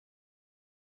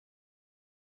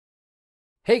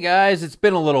Hey guys, it's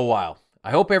been a little while.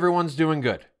 I hope everyone's doing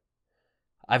good.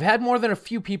 I've had more than a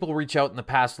few people reach out in the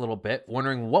past little bit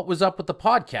wondering what was up with the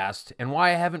podcast and why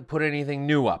I haven't put anything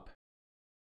new up.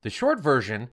 The short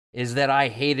version is that I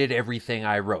hated everything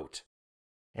I wrote.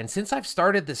 And since I've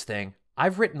started this thing,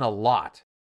 I've written a lot.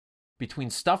 Between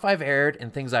stuff I've aired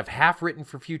and things I've half written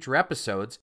for future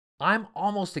episodes, I'm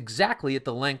almost exactly at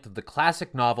the length of the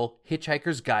classic novel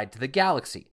Hitchhiker's Guide to the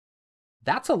Galaxy.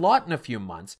 That's a lot in a few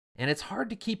months, and it's hard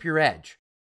to keep your edge.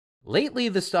 Lately,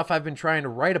 the stuff I've been trying to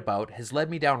write about has led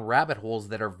me down rabbit holes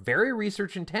that are very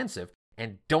research intensive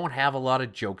and don't have a lot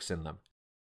of jokes in them.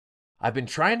 I've been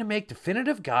trying to make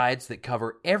definitive guides that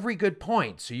cover every good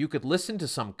point so you could listen to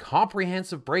some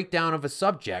comprehensive breakdown of a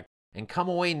subject and come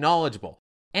away knowledgeable.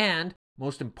 And,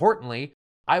 most importantly,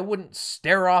 I wouldn't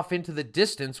stare off into the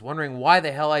distance wondering why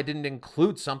the hell I didn't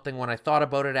include something when I thought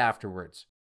about it afterwards.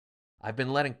 I've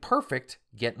been letting perfect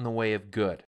get in the way of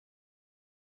good.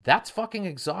 That's fucking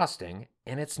exhausting,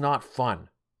 and it's not fun.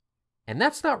 And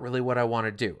that's not really what I want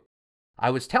to do. I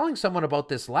was telling someone about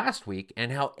this last week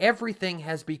and how everything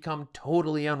has become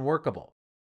totally unworkable.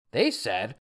 They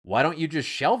said, why don't you just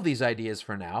shelve these ideas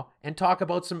for now and talk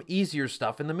about some easier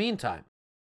stuff in the meantime?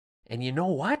 And you know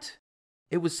what?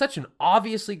 It was such an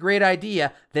obviously great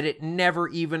idea that it never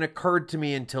even occurred to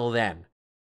me until then.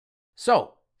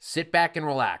 So, sit back and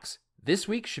relax. This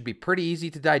week should be pretty easy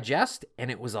to digest,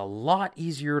 and it was a lot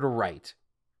easier to write.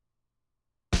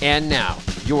 And now,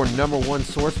 your number one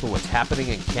source for what's happening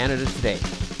in Canada today.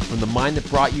 From the mind that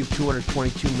brought you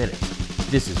 222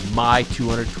 minutes, this is my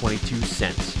 222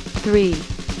 cents. 3,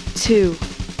 2,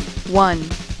 1.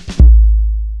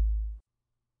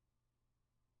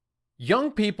 Young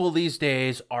people these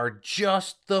days are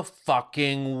just the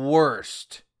fucking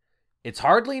worst. It's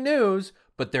hardly news,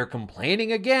 but they're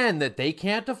complaining again that they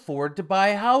can't afford to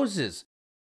buy houses.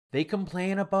 They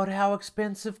complain about how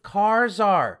expensive cars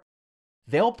are.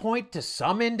 They'll point to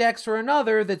some index or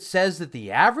another that says that the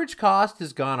average cost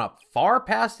has gone up far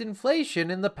past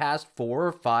inflation in the past 4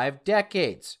 or 5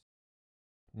 decades.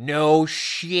 No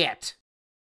shit.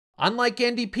 Unlike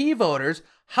NDP voters,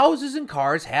 houses and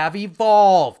cars have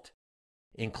evolved.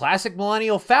 In classic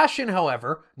millennial fashion,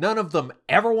 however, none of them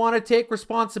ever want to take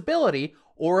responsibility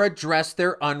or address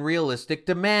their unrealistic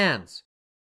demands.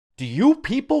 Do you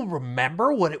people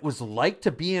remember what it was like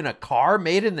to be in a car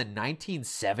made in the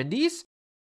 1970s?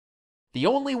 The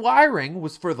only wiring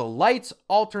was for the lights,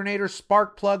 alternator,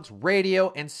 spark plugs,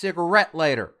 radio, and cigarette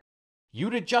lighter.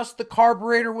 You'd adjust the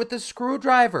carburetor with a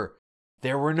screwdriver.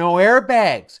 There were no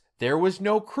airbags. There was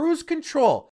no cruise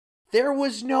control. There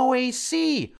was no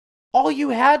AC. All you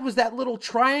had was that little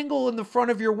triangle in the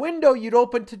front of your window you'd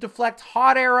open to deflect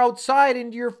hot air outside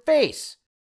into your face.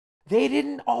 They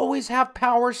didn't always have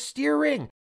power steering.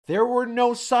 There were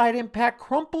no side impact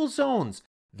crumple zones.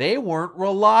 They weren't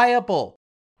reliable.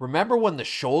 Remember when the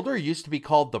shoulder used to be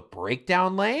called the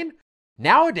breakdown lane?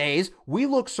 Nowadays, we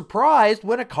look surprised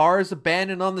when a car is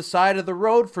abandoned on the side of the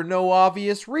road for no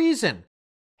obvious reason.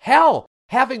 Hell,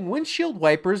 having windshield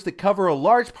wipers that cover a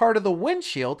large part of the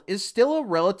windshield is still a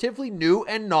relatively new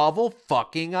and novel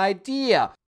fucking idea.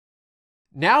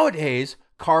 Nowadays,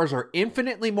 cars are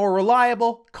infinitely more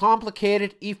reliable,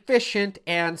 complicated, efficient,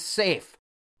 and safe.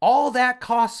 All that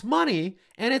costs money,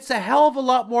 and it's a hell of a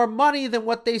lot more money than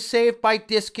what they save by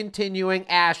discontinuing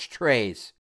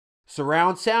ashtrays.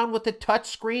 Surround sound with a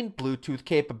touchscreen, Bluetooth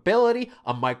capability,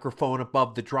 a microphone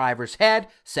above the driver's head,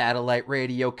 satellite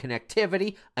radio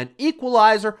connectivity, an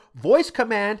equalizer, voice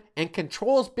command, and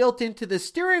controls built into the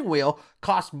steering wheel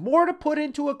cost more to put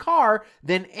into a car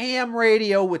than AM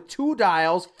radio with 2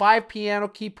 dials, 5 piano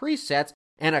key presets,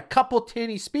 and a couple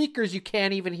tinny speakers you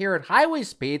can't even hear at highway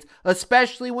speeds,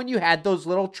 especially when you had those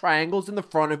little triangles in the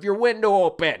front of your window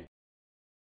open.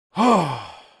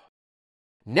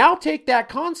 Now take that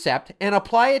concept and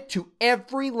apply it to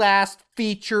every last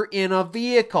feature in a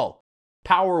vehicle.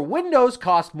 Power windows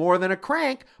cost more than a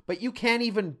crank, but you can't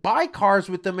even buy cars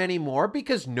with them anymore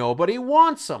because nobody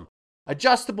wants them.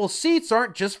 Adjustable seats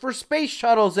aren't just for space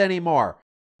shuttles anymore.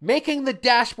 Making the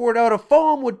dashboard out of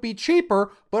foam would be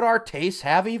cheaper, but our tastes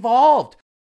have evolved.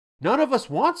 None of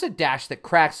us wants a dash that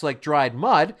cracks like dried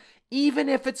mud, even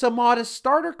if it's a modest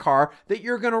starter car that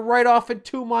you're going to write off in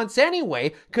 2 months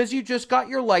anyway because you just got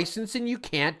your license and you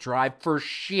can't drive for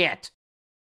shit.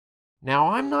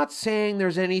 Now, I'm not saying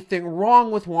there's anything wrong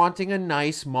with wanting a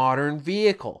nice modern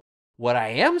vehicle. What I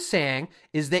am saying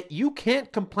is that you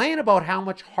can't complain about how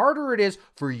much harder it is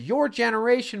for your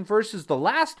generation versus the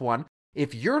last one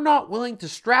If you're not willing to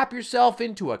strap yourself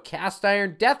into a cast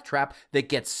iron death trap that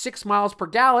gets 6 miles per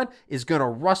gallon, is going to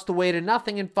rust away to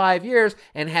nothing in 5 years,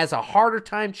 and has a harder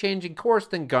time changing course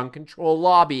than gun control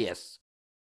lobbyists.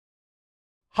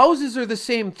 Houses are the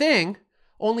same thing,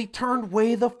 only turned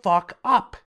way the fuck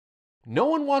up. No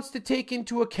one wants to take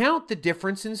into account the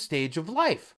difference in stage of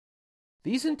life.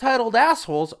 These entitled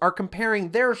assholes are comparing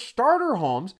their starter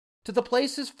homes to the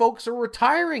places folks are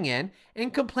retiring in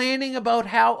and complaining about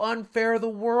how unfair the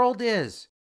world is.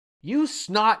 You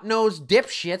snot-nosed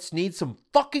dipshits need some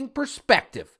fucking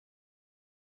perspective.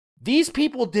 These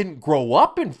people didn't grow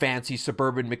up in fancy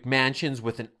suburban McMansions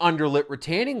with an underlit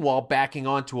retaining wall backing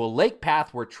onto a lake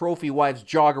path where trophy wives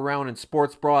jog around in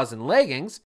sports bras and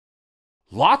leggings.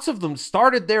 Lots of them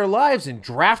started their lives in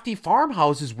drafty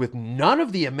farmhouses with none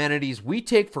of the amenities we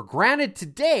take for granted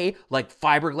today, like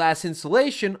fiberglass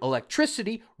insulation,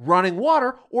 electricity, running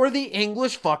water, or the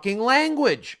English fucking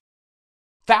language.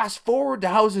 Fast forward to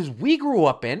houses we grew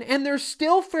up in, and they're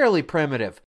still fairly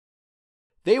primitive.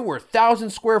 They were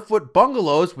 1,000 square foot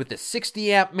bungalows with a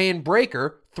 60 amp main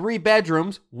breaker, 3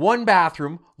 bedrooms, 1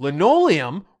 bathroom,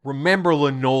 linoleum, remember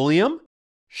linoleum?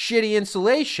 Shitty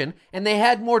insulation, and they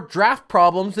had more draft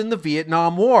problems than the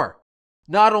Vietnam War.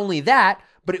 Not only that,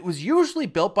 but it was usually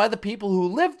built by the people who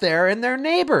lived there and their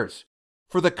neighbors.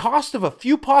 For the cost of a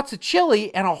few pots of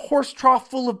chili and a horse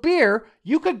trough full of beer,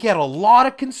 you could get a lot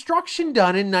of construction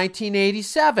done in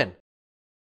 1987.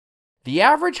 The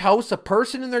average house a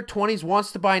person in their 20s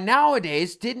wants to buy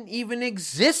nowadays didn't even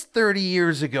exist 30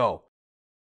 years ago.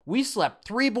 We slept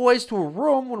 3 boys to a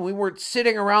room when we weren't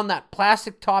sitting around that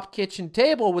plastic top kitchen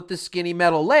table with the skinny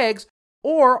metal legs,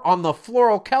 or on the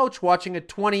floral couch watching a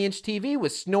 20-inch TV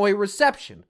with snowy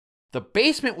reception. The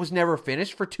basement was never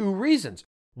finished for 2 reasons.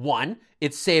 1,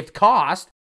 it saved cost,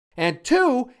 and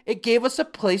 2, it gave us a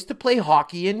place to play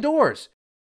hockey indoors.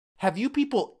 Have you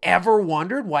people ever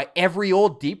wondered why every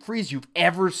old deep freeze you've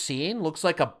ever seen looks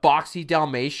like a boxy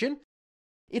Dalmatian?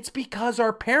 It's because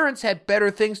our parents had better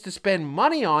things to spend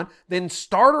money on than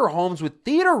starter homes with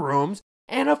theater rooms,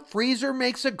 and a freezer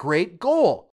makes a great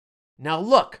goal. Now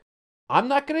look, I'm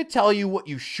not going to tell you what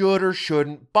you should or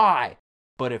shouldn't buy,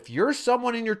 but if you're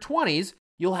someone in your 20s,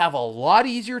 you'll have a lot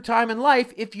easier time in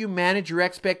life if you manage your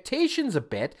expectations a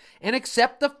bit and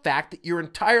accept the fact that your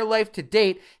entire life to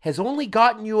date has only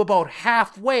gotten you about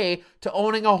halfway to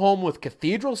owning a home with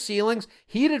cathedral ceilings,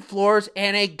 heated floors,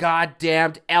 and a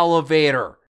goddamned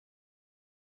elevator.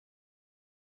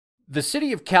 The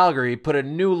city of Calgary put a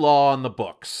new law on the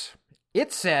books.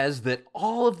 It says that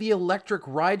all of the electric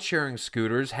ride-sharing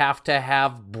scooters have to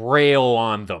have Braille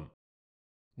on them.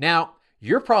 Now,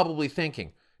 you're probably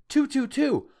thinking,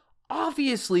 222,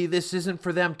 obviously this isn't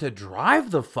for them to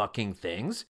drive the fucking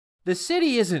things. The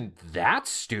city isn't that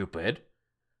stupid.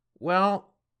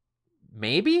 Well,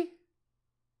 maybe?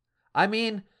 I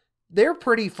mean, they're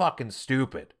pretty fucking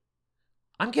stupid.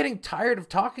 I'm getting tired of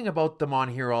talking about them on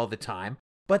here all the time,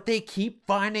 but they keep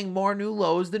finding more new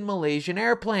lows than Malaysian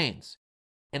airplanes.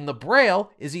 And the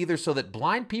Braille is either so that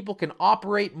blind people can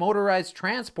operate motorized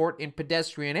transport in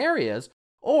pedestrian areas,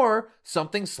 or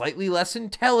something slightly less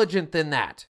intelligent than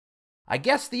that. I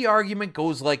guess the argument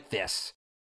goes like this.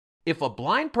 If a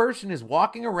blind person is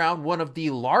walking around one of the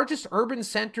largest urban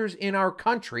centers in our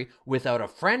country without a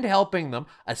friend helping them,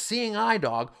 a seeing eye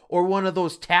dog, or one of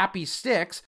those tappy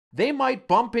sticks, they might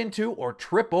bump into or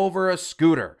trip over a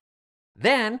scooter.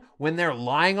 Then, when they're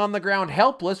lying on the ground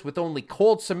helpless with only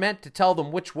cold cement to tell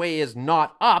them which way is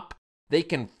not up, they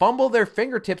can fumble their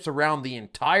fingertips around the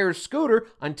entire scooter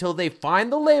until they find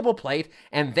the label plate,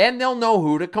 and then they'll know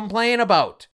who to complain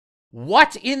about.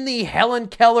 What in the Helen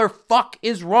Keller fuck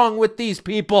is wrong with these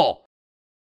people?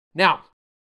 Now,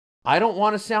 I don't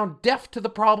want to sound deaf to the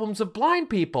problems of blind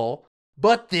people,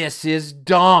 but this is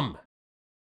dumb.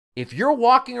 If you're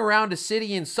walking around a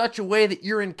city in such a way that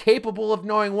you're incapable of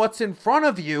knowing what's in front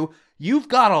of you, you've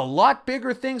got a lot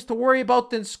bigger things to worry about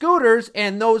than scooters,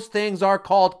 and those things are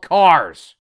called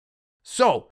cars.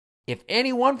 So, if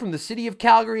anyone from the city of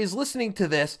Calgary is listening to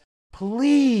this,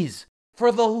 please,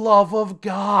 for the love of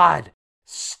God,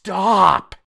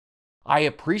 stop. I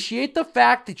appreciate the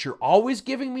fact that you're always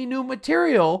giving me new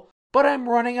material, but I'm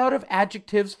running out of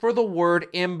adjectives for the word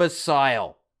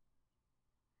imbecile.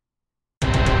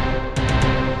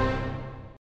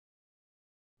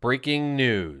 Breaking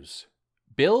news.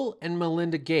 Bill and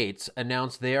Melinda Gates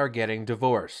announced they are getting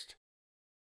divorced.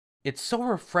 It's so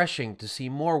refreshing to see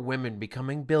more women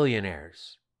becoming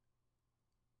billionaires.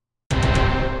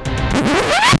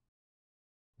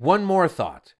 One more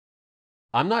thought.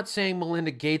 I'm not saying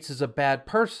Melinda Gates is a bad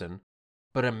person,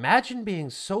 but imagine being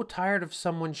so tired of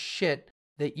someone's shit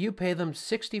that you pay them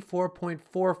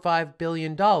 $64.45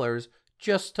 billion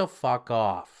just to fuck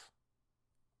off.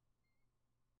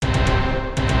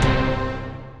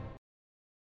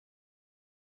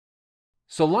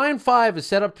 So Line 5 is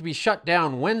set up to be shut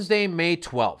down Wednesday, May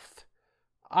 12th.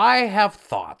 I have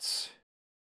thoughts.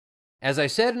 As I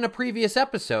said in a previous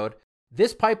episode,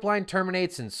 this pipeline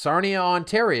terminates in Sarnia,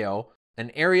 Ontario,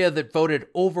 an area that voted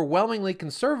overwhelmingly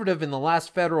conservative in the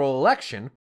last federal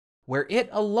election, where it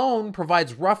alone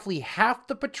provides roughly half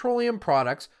the petroleum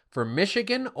products for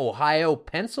Michigan, Ohio,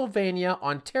 Pennsylvania,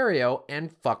 Ontario,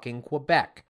 and fucking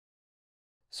Quebec.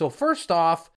 So first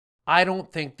off, I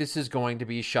don't think this is going to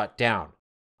be shut down.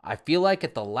 I feel like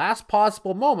at the last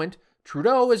possible moment,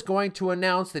 Trudeau is going to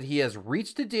announce that he has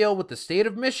reached a deal with the state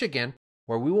of Michigan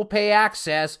where we will pay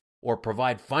access or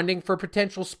provide funding for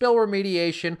potential spill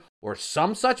remediation or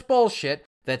some such bullshit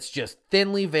that's just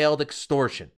thinly veiled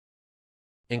extortion.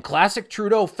 In classic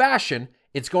Trudeau fashion,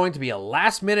 it's going to be a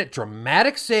last-minute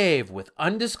dramatic save with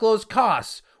undisclosed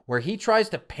costs where he tries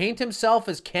to paint himself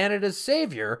as Canada's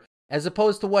savior as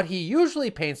opposed to what he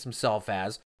usually paints himself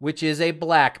as, which is a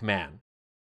black man.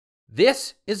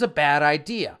 This is a bad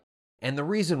idea, and the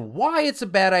reason why it's a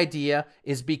bad idea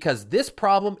is because this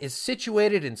problem is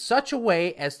situated in such a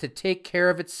way as to take care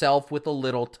of itself with a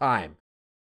little time.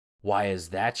 Why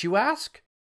is that, you ask?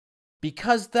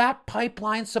 Because that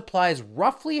pipeline supplies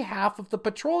roughly half of the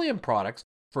petroleum products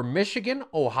for Michigan,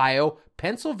 Ohio,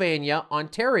 Pennsylvania,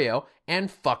 Ontario,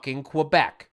 and fucking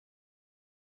Quebec.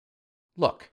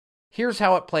 Look, here's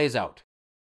how it plays out.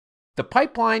 The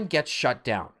pipeline gets shut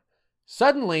down.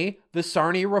 Suddenly, the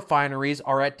Sarnia refineries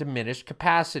are at diminished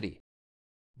capacity.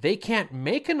 They can't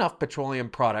make enough petroleum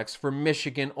products for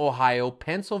Michigan, Ohio,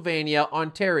 Pennsylvania,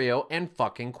 Ontario, and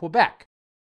fucking Quebec.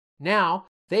 Now,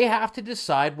 they have to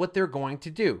decide what they're going to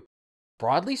do.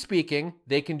 Broadly speaking,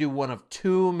 they can do one of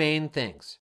two main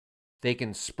things. They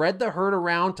can spread the herd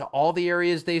around to all the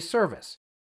areas they service.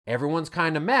 Everyone's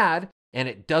kind of mad, and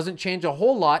it doesn't change a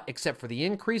whole lot except for the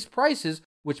increased prices,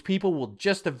 which people will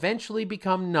just eventually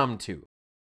become numb to.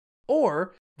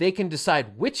 Or they can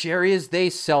decide which areas they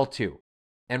sell to.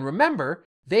 And remember,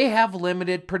 they have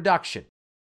limited production.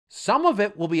 Some of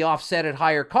it will be offset at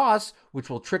higher costs, which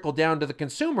will trickle down to the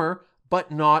consumer, but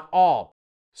not all.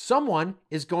 Someone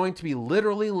is going to be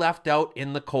literally left out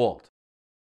in the cold.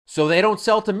 So they don't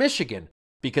sell to Michigan,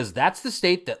 because that's the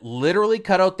state that literally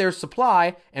cut out their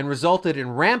supply and resulted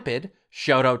in rampant,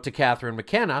 shout out to Catherine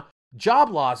McKenna, job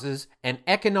losses and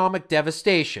economic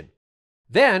devastation.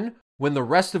 Then, when the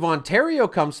rest of Ontario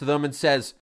comes to them and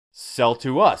says, "Sell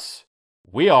to us.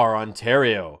 We are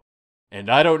Ontario. And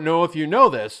I don't know if you know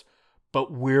this,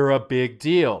 but we're a big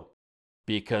deal.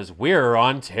 Because we're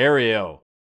Ontario."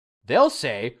 They'll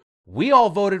say, "We all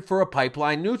voted for a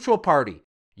pipeline neutral party.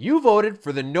 You voted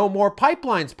for the No More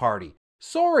Pipelines party.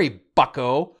 Sorry,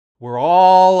 bucko, we're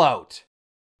all out."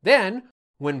 Then,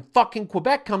 when fucking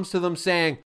Quebec comes to them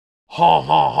saying, "Ha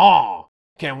ha ha,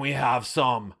 can we have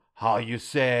some, how you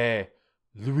say,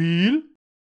 l'huile?"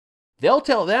 They'll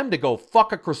tell them to go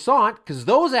fuck a croissant because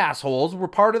those assholes were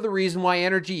part of the reason why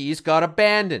Energy East got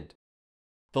abandoned.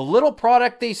 The little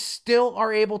product they still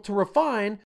are able to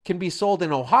refine can be sold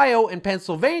in Ohio and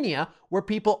Pennsylvania where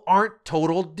people aren't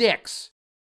total dicks.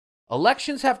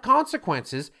 Elections have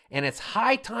consequences, and it's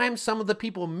high time some of the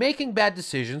people making bad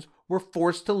decisions were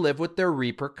forced to live with their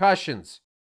repercussions.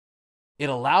 It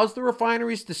allows the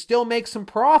refineries to still make some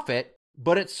profit,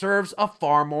 but it serves a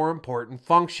far more important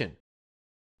function.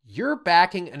 You're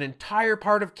backing an entire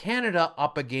part of Canada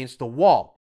up against a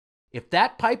wall. If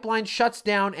that pipeline shuts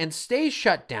down and stays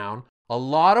shut down, a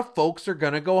lot of folks are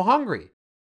going to go hungry.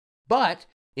 But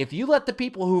if you let the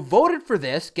people who voted for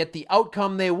this get the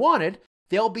outcome they wanted,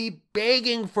 they'll be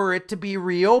begging for it to be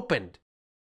reopened.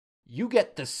 You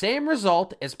get the same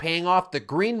result as paying off the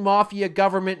Green Mafia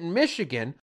government in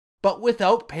Michigan, but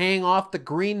without paying off the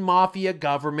Green Mafia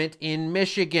government in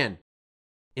Michigan.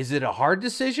 Is it a hard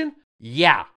decision?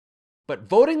 Yeah. But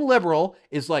voting Liberal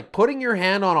is like putting your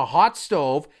hand on a hot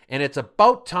stove, and it's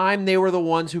about time they were the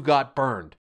ones who got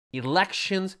burned.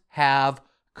 Elections have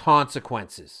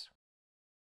consequences.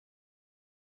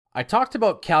 I talked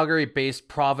about Calgary-based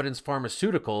Providence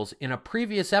Pharmaceuticals in a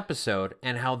previous episode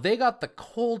and how they got the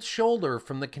cold shoulder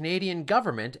from the Canadian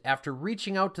government after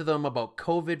reaching out to them about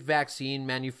COVID vaccine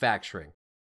manufacturing.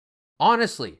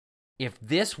 Honestly, if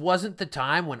this wasn't the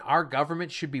time when our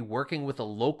government should be working with a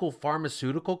local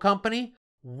pharmaceutical company,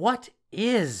 what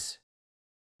is?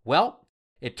 Well,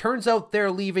 it turns out they're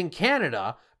leaving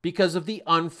Canada because of the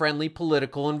unfriendly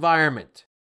political environment.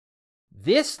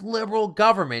 This Liberal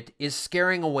government is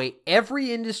scaring away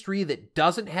every industry that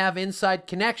doesn't have inside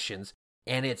connections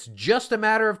And it's just a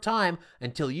matter of time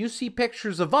until you see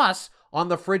pictures of us on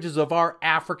the fridges of our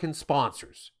African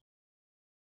sponsors.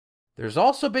 There's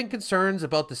also been concerns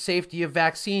about the safety of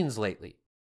vaccines lately.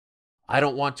 I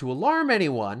don't want to alarm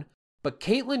anyone, but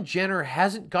Caitlyn Jenner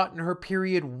hasn't gotten her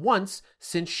period once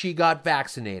since she got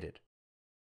vaccinated.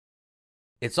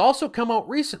 It's also come out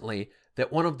recently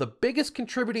that one of the biggest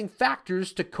contributing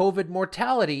factors to COVID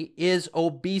mortality is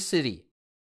obesity.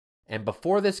 And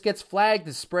before this gets flagged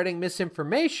as spreading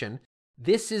misinformation,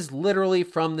 this is literally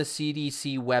from the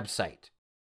CDC website.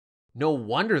 No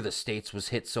wonder the States was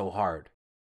hit so hard.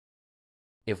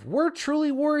 If we're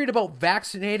truly worried about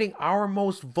vaccinating our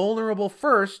most vulnerable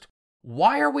first,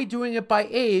 why are we doing it by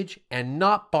age and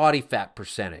not body fat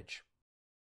percentage?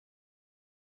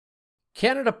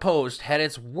 Canada Post had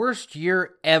its worst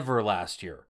year ever last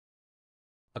year.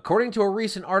 According to a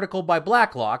recent article by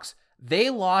Blacklock's, they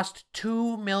lost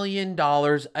 $2 million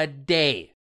a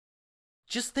day.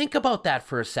 Just think about that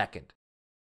for a second.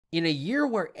 In a year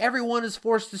where everyone is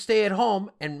forced to stay at home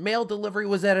and mail delivery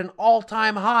was at an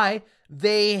all-time high,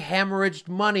 they hemorrhaged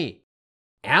money.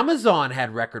 Amazon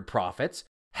had record profits.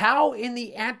 How in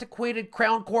the antiquated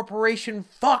Crown Corporation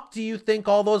fuck do you think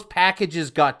all those packages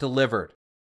got delivered?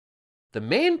 The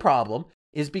main problem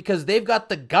is because they've got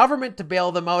the government to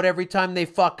bail them out every time they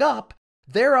fuck up,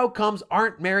 their outcomes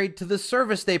aren't married to the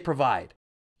service they provide.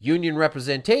 Union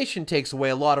representation takes away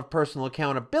a lot of personal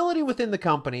accountability within the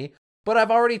company, but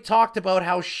I've already talked about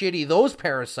how shitty those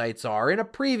parasites are in a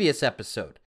previous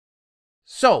episode.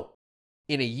 So,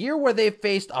 in a year where they've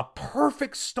faced a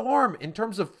perfect storm in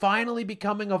terms of finally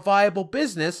becoming a viable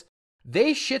business,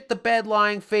 they shit the bed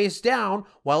lying face down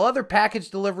while other package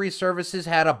delivery services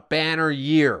had a banner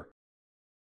year.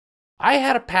 I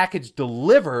had a package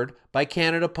delivered by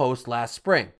Canada Post last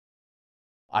spring.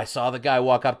 I saw the guy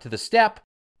walk up to the step,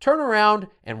 turn around,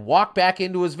 and walk back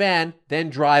into his van, then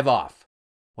drive off.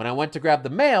 When I went to grab the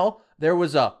mail, there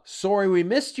was a "sorry we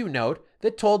missed you" note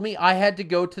that told me I had to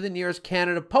go to the nearest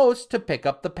Canada Post to pick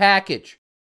up the package.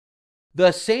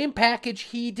 The same package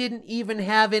he didn't even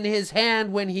have in his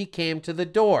hand when he came to the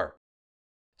door.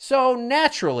 So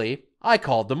naturally, I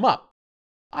called them up.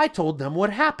 I told them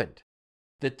what happened.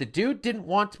 That the dude didn't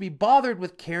want to be bothered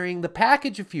with carrying the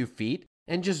package a few feet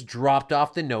and just dropped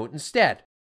off the note instead.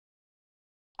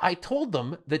 I told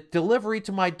them that delivery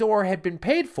to my door had been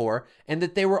paid for and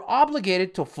that they were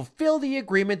obligated to fulfill the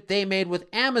agreement they made with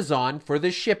Amazon for the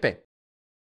shipping.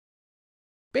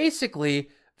 Basically,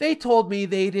 they told me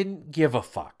they didn't give a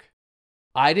fuck.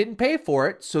 I didn't pay for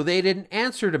it, so they didn't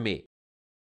answer to me.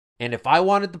 And if I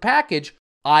wanted the package,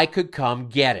 I could come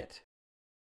get it.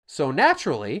 So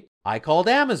naturally, I called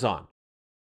Amazon.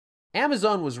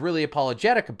 Amazon was really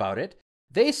apologetic about it.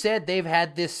 They said they've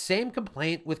had this same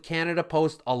complaint with Canada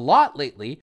Post a lot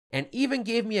lately and even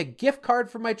gave me a gift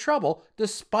card for my trouble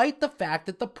despite the fact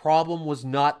that the problem was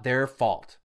not their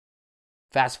fault.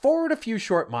 Fast forward a few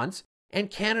short months, and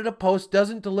Canada Post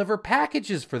doesn't deliver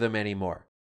packages for them anymore.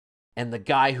 And the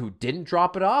guy who didn't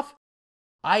drop it off?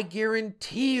 I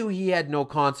guarantee you he had no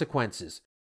consequences.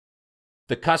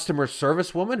 The customer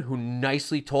service woman who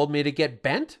nicely told me to get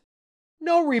bent?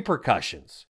 No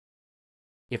repercussions.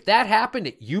 If that happened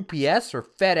at UPS or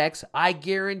FedEx, I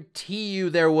guarantee you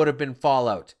there would have been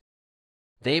fallout.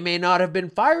 They may not have been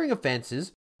firing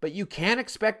offenses, but you can't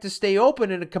expect to stay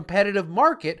open in a competitive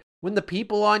market when the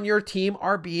people on your team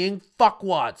are being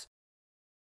fuckwads.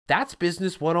 That's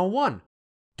business 101.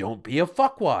 Don't be a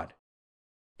fuckwad.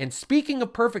 And speaking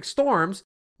of perfect storms,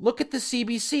 look at the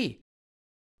CBC.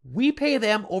 We pay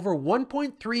them over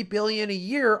 $1.3 billion a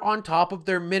year on top of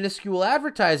their minuscule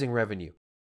advertising revenue.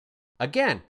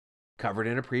 Again, covered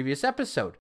in a previous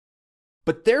episode.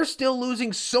 But they're still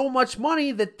losing so much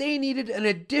money that they needed an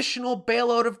additional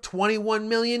bailout of $21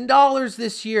 million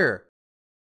this year.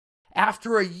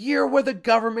 After a year where the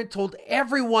government told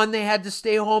everyone they had to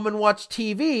stay home and watch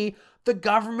TV, the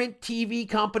government TV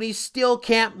companies still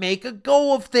can't make a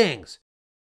go of things.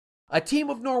 A team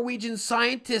of Norwegian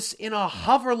scientists in a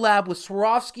hover lab with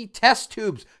Swarovski test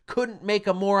tubes couldn't make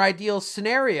a more ideal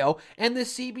scenario, and the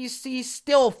CBC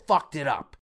still fucked it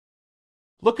up.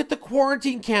 Look at the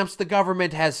quarantine camps the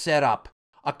government has set up.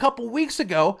 A couple weeks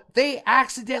ago, they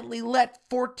accidentally let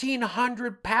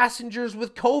 1,400 passengers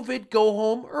with COVID go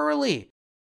home early.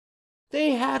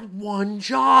 They had one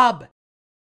job.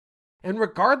 And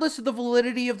regardless of the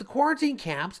validity of the quarantine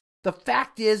camps, the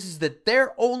fact is that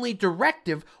their only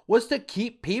directive was to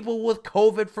keep people with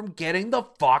COVID from getting the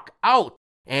fuck out.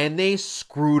 And they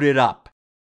screwed it up.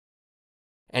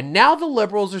 And now the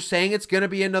Liberals are saying it's going to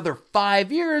be another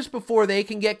 5 years before they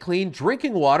can get clean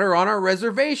drinking water on our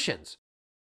reservations.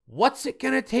 What's it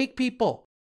going to take, people?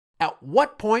 At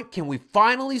what point can we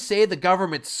finally say the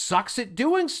government sucks at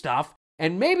doing stuff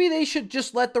and maybe they should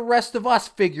just let the rest of us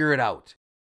figure it out?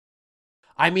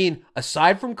 I mean,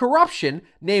 aside from corruption,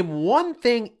 name one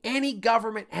thing any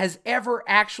government has ever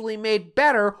actually made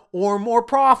better or more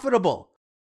profitable.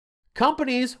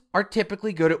 Companies are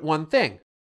typically good at one thing.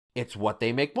 It's what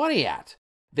they make money at.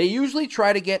 They usually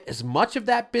try to get as much of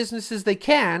that business as they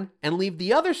can and leave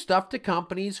the other stuff to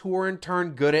companies who are in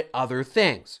turn good at other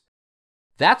things.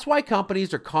 That's why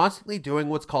companies are constantly doing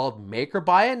what's called make or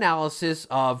buy analysis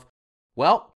of,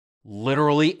 well,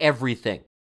 literally everything.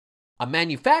 A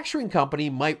manufacturing company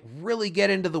might really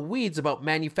get into the weeds about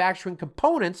manufacturing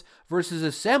components versus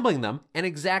assembling them and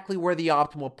exactly where the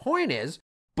optimal point is,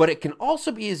 but it can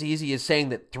also be as easy as saying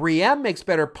that 3M makes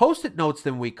better Post-it notes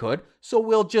than we could, so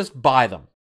we'll just buy them.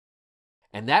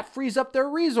 And that frees up their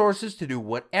resources to do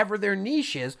whatever their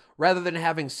niche is rather than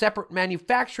having separate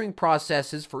manufacturing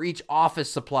processes for each office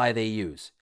supply they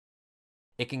use.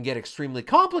 It can get extremely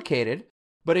complicated,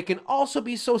 but it can also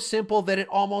be so simple that it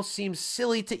almost seems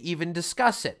silly to even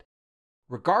discuss it.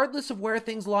 Regardless of where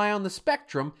things lie on the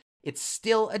spectrum, it's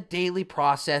still a daily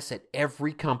process at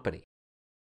every company.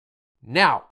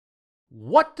 Now,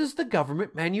 what does the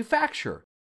government manufacture?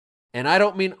 And I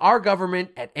don't mean our government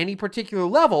at any particular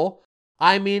level,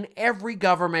 I mean every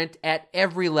government at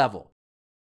every level.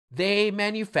 They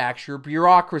manufacture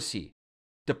bureaucracy.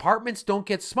 Departments don't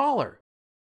get smaller.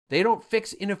 They don't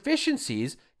fix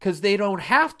inefficiencies because they don't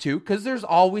have to, because there's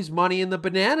always money in the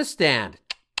banana stand.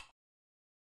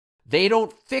 They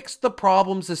don't fix the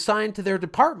problems assigned to their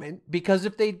department because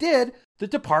if they did, the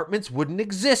departments wouldn't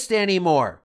exist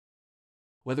anymore.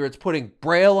 Whether it's putting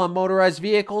Braille on motorized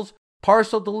vehicles,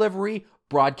 parcel delivery,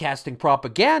 broadcasting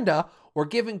propaganda, or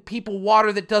giving people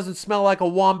water that doesn't smell like a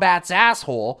wombat's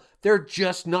asshole, they're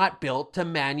just not built to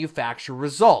manufacture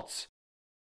results.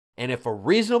 And if a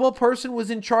reasonable person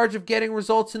was in charge of getting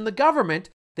results in the government,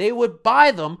 they would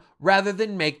buy them rather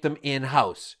than make them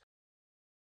in-house.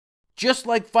 Just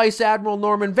like Vice Admiral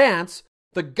Norman Vance,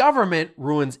 the government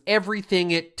ruins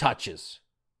everything it touches.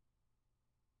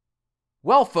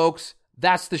 Well, folks,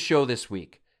 that's the show this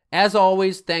week. As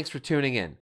always, thanks for tuning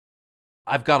in.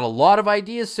 I've got a lot of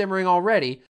ideas simmering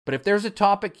already, but if there's a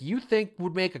topic you think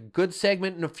would make a good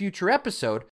segment in a future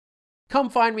episode, come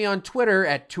find me on Twitter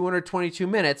at 222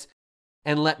 minutes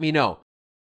and let me know.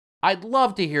 I'd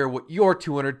love to hear what your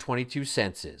 222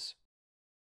 cents is.